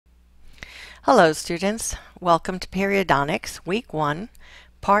Hello students, welcome to Periodontics Week 1,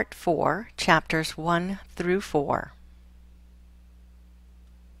 Part 4, Chapters 1 through 4.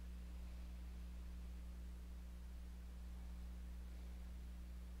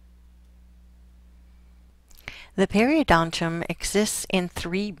 The periodontium exists in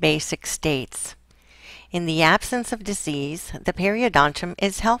three basic states. In the absence of disease, the periodontium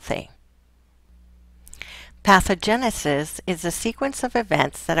is healthy. Pathogenesis is a sequence of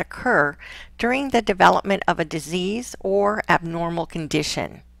events that occur during the development of a disease or abnormal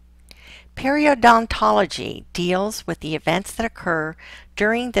condition. Periodontology deals with the events that occur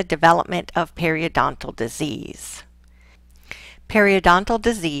during the development of periodontal disease. Periodontal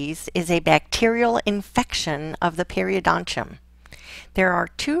disease is a bacterial infection of the periodontium. There are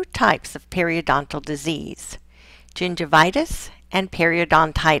two types of periodontal disease, gingivitis and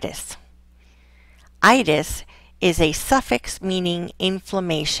periodontitis. Itis is a suffix meaning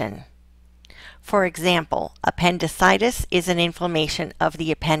inflammation. For example, appendicitis is an inflammation of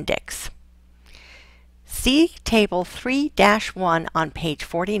the appendix. See Table 3-1 on page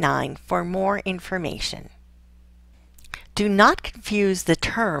 49 for more information. Do not confuse the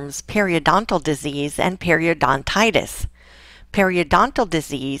terms periodontal disease and periodontitis. Periodontal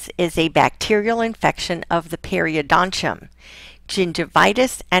disease is a bacterial infection of the periodontium.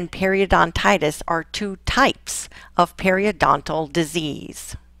 Gingivitis and periodontitis are two types of periodontal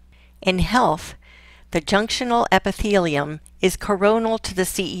disease. In health, the junctional epithelium is coronal to the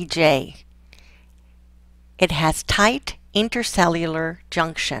CEJ. It has tight intercellular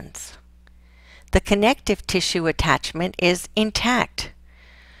junctions. The connective tissue attachment is intact.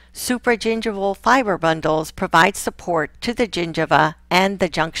 Supragingival fiber bundles provide support to the gingiva and the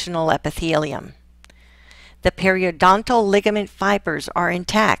junctional epithelium. The periodontal ligament fibers are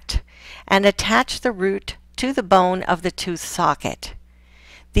intact and attach the root to the bone of the tooth socket.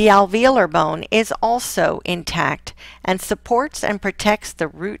 The alveolar bone is also intact and supports and protects the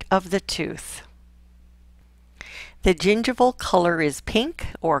root of the tooth. The gingival color is pink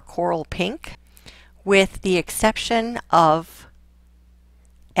or coral pink, with the exception of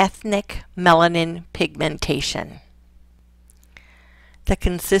ethnic melanin pigmentation. The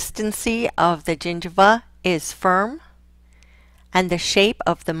consistency of the gingiva is firm, and the shape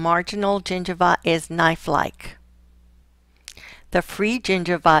of the marginal gingiva is knife-like. The free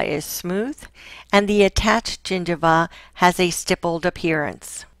gingiva is smooth, and the attached gingiva has a stippled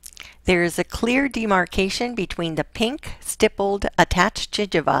appearance. There is a clear demarcation between the pink, stippled, attached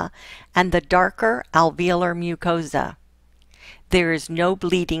gingiva and the darker alveolar mucosa. There is no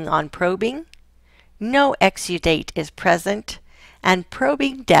bleeding on probing, no exudate is present, and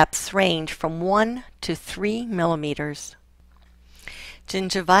probing depths range from 1 to 3 millimeters.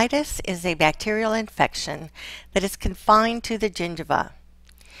 Gingivitis is a bacterial infection that is confined to the gingiva.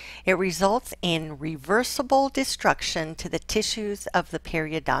 It results in reversible destruction to the tissues of the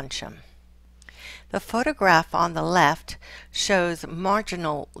periodontium. The photograph on the left shows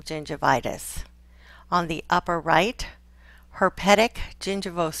marginal gingivitis. On the upper right, herpetic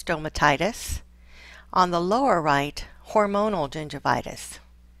gingivostomatitis. On the lower right, hormonal gingivitis.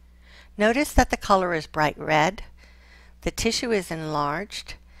 Notice that the color is bright red, the tissue is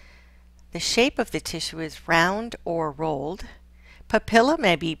enlarged, the shape of the tissue is round or rolled, papilla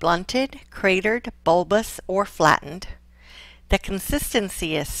may be blunted, cratered, bulbous, or flattened. The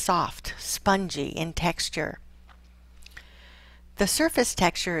consistency is soft, spongy in texture. The surface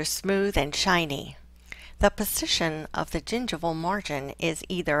texture is smooth and shiny. The position of the gingival margin is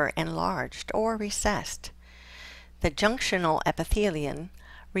either enlarged or recessed. The junctional epithelium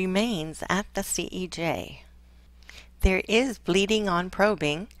remains at the CEJ. There is bleeding on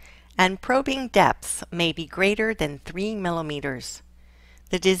probing, and probing depths may be greater than 3 millimeters.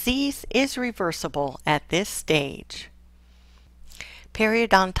 The disease is reversible at this stage.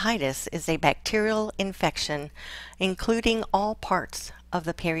 Periodontitis is a bacterial infection including all parts of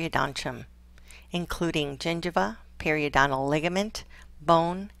the periodontium, including gingiva, periodontal ligament,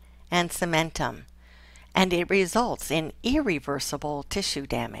 bone, and cementum, and it results in irreversible tissue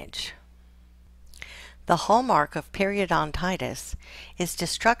damage. The hallmark of periodontitis is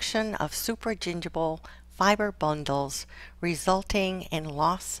destruction of supragingival fiber bundles resulting in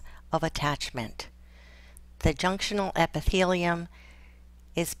loss of attachment. The junctional epithelium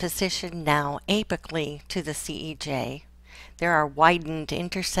is positioned now apically to the CEJ. There are widened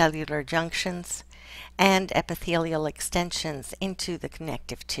intercellular junctions and epithelial extensions into the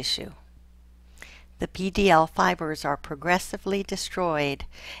connective tissue. The PDL fibers are progressively destroyed,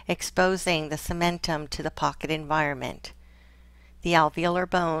 exposing the cementum to the pocket environment. The alveolar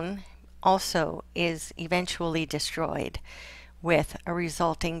bone also is eventually destroyed, with a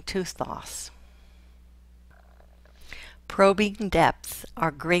resulting tooth loss. Probing depths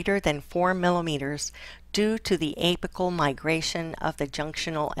are greater than 4 millimeters due to the apical migration of the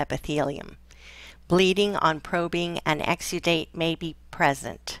junctional epithelium. Bleeding on probing and exudate may be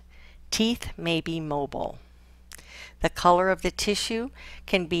present. Teeth may be mobile. The color of the tissue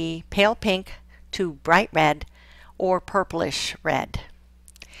can be pale pink to bright red or purplish red.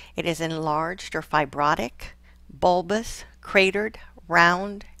 It is enlarged or fibrotic, bulbous, cratered,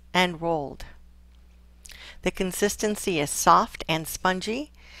 round, and rolled. The consistency is soft and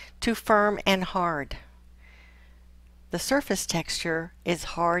spongy to firm and hard. The surface texture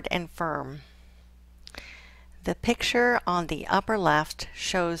is hard and firm. The picture on the upper left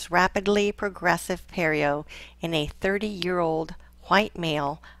shows rapidly progressive perio in a 30-year-old white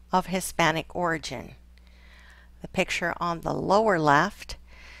male of Hispanic origin. The picture on the lower left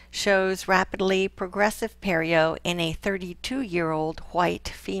shows rapidly progressive perio in a 32-year-old white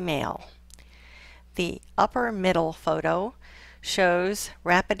female. The upper middle photo shows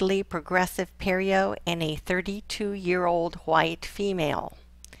rapidly progressive perio in a 32-year-old white female.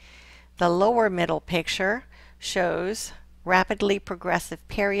 The lower middle picture shows rapidly progressive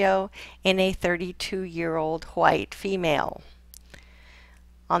perio in a 32-year-old white female.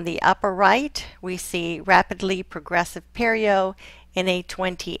 On the upper right, we see rapidly progressive perio in a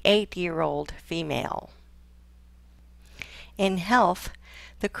 28-year-old female. In health,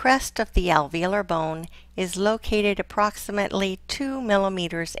 the crest of the alveolar bone is located approximately 2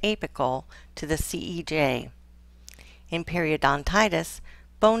 millimeters apical to the CEJ. In periodontitis,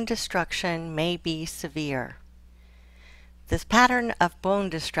 bone destruction may be severe. This pattern of bone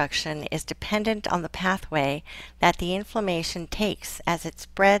destruction is dependent on the pathway that the inflammation takes as it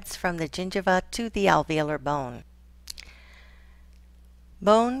spreads from the gingiva to the alveolar bone.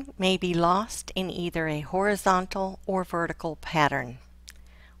 Bone may be lost in either a horizontal or vertical pattern.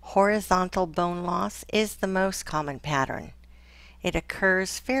 Horizontal bone loss is the most common pattern. It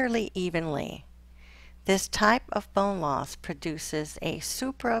occurs fairly evenly. This type of bone loss produces a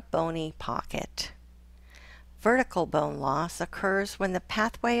Supra bony pocket. Vertical bone loss occurs when the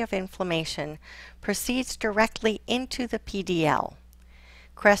pathway of inflammation proceeds directly into the PDL.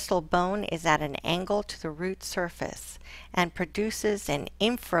 Crestal bone is at an angle to the root surface and produces an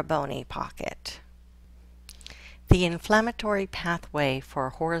Infra bony pocket. The inflammatory pathway for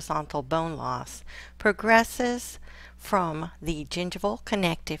horizontal bone loss progresses from the gingival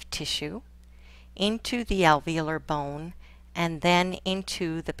connective tissue into the alveolar bone and then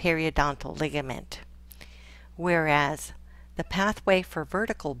into the periodontal ligament, whereas the pathway for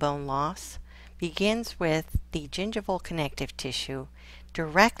vertical bone loss begins with the gingival connective tissue,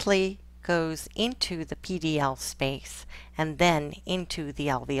 directly goes into the PDL space, and then into the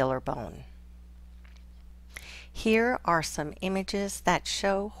alveolar bone. Here are some images that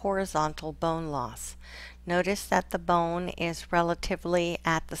show horizontal bone loss. Notice that the bone is relatively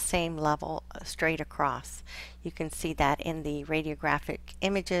at the same level straight across. You can see that in the radiographic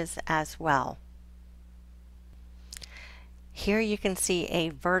images as well. Here you can see a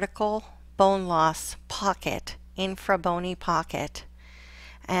vertical bone loss pocket, infrabony pocket,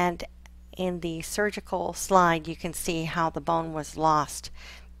 and in the surgical slide you can see how the bone was lost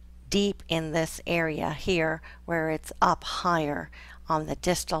deep in this area here where it's up higher on the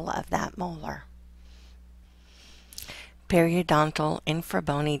distal of that molar. Periodontal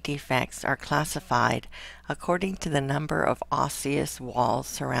infrabony defects are classified according to the number of osseous walls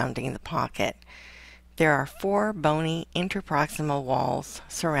surrounding the pocket. There are 4 bony interproximal walls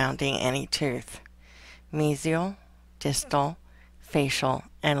surrounding any tooth: mesial, distal, facial,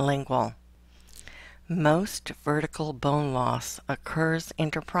 and lingual. Most vertical bone loss occurs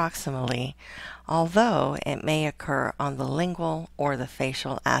interproximally, although it may occur on the lingual or the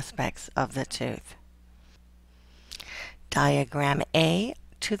facial aspects of the tooth. Diagram A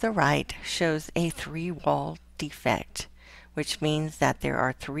to the right shows a 3-wall defect, which means that there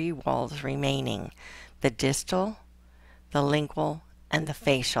are 3 walls remaining: the distal, the lingual, and the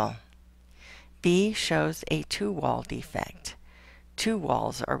facial. B shows a 2-wall defect. 2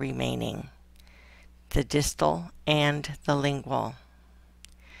 walls are remaining: the distal and the lingual.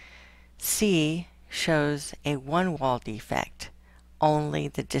 C shows a 1-wall defect. Only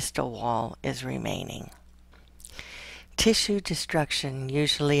the distal wall is remaining. Tissue destruction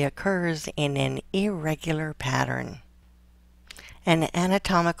usually occurs in an irregular pattern. An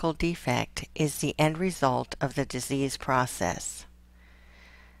anatomical defect is the end result of the disease process.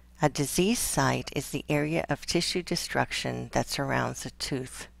 A disease site is the area of tissue destruction that surrounds a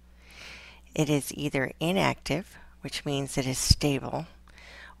tooth. It is either inactive, which means it is stable,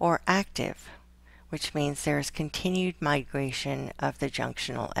 or active, which means there is continued migration of the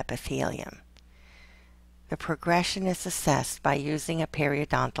junctional epithelium. The progression is assessed by using a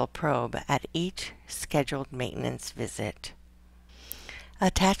periodontal probe at each scheduled maintenance visit.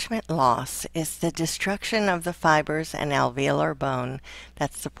 Attachment loss is the destruction of the fibers and alveolar bone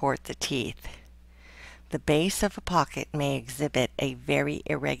that support the teeth. The base of a pocket may exhibit a very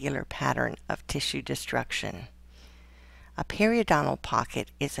irregular pattern of tissue destruction. A periodontal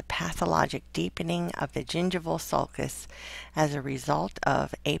pocket is a pathologic deepening of the gingival sulcus as a result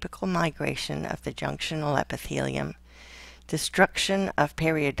of apical migration of the junctional epithelium, destruction of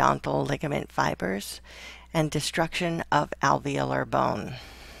periodontal ligament fibers, and destruction of alveolar bone.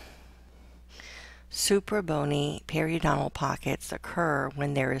 Supra bony periodontal pockets occur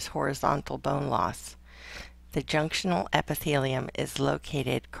when there is horizontal bone loss. The junctional epithelium is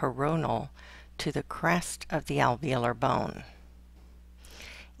located coronal to the crest of the alveolar bone.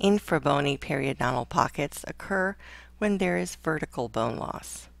 Infra bony periodontal pockets occur when there is vertical bone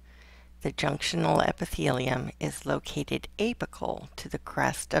loss. The junctional epithelium is located apical to the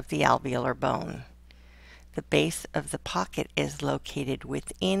crest of the alveolar bone. The base of the pocket is located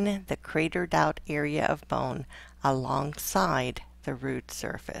within the cratered out area of bone alongside the root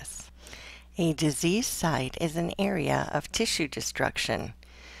surface. A disease site is an area of tissue destruction.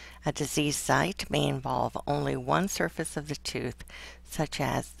 A disease site may involve only one surface of the tooth, such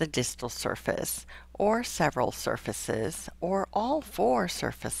as the distal surface, or several surfaces, or all four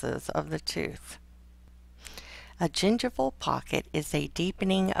surfaces of the tooth. A gingival pocket is a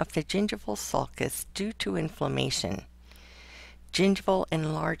deepening of the gingival sulcus due to inflammation. Gingival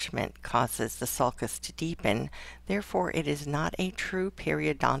enlargement causes the sulcus to deepen, therefore it is not a true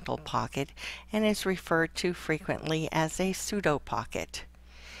periodontal pocket and is referred to frequently as a pseudopocket.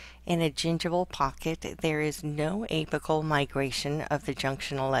 In a gingival pocket, there is no apical migration of the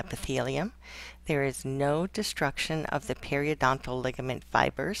junctional epithelium, there is no destruction of the periodontal ligament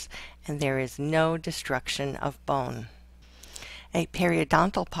fibers, and there is no destruction of bone. A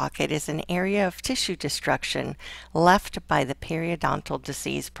periodontal pocket is an area of tissue destruction left by the periodontal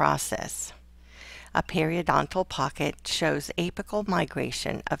disease process. A periodontal pocket shows apical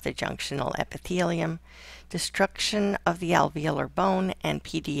migration of the junctional epithelium, destruction of the alveolar bone, and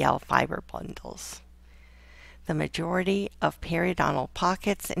PDL fiber bundles. The majority of periodontal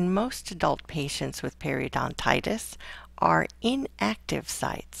pockets in most adult patients with periodontitis are inactive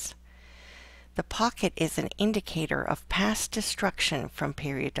sites. The pocket is an indicator of past destruction from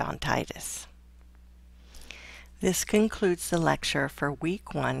periodontitis. This concludes the lecture for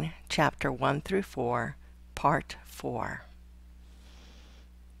Week 1, Chapter 1 through 4, Part 4.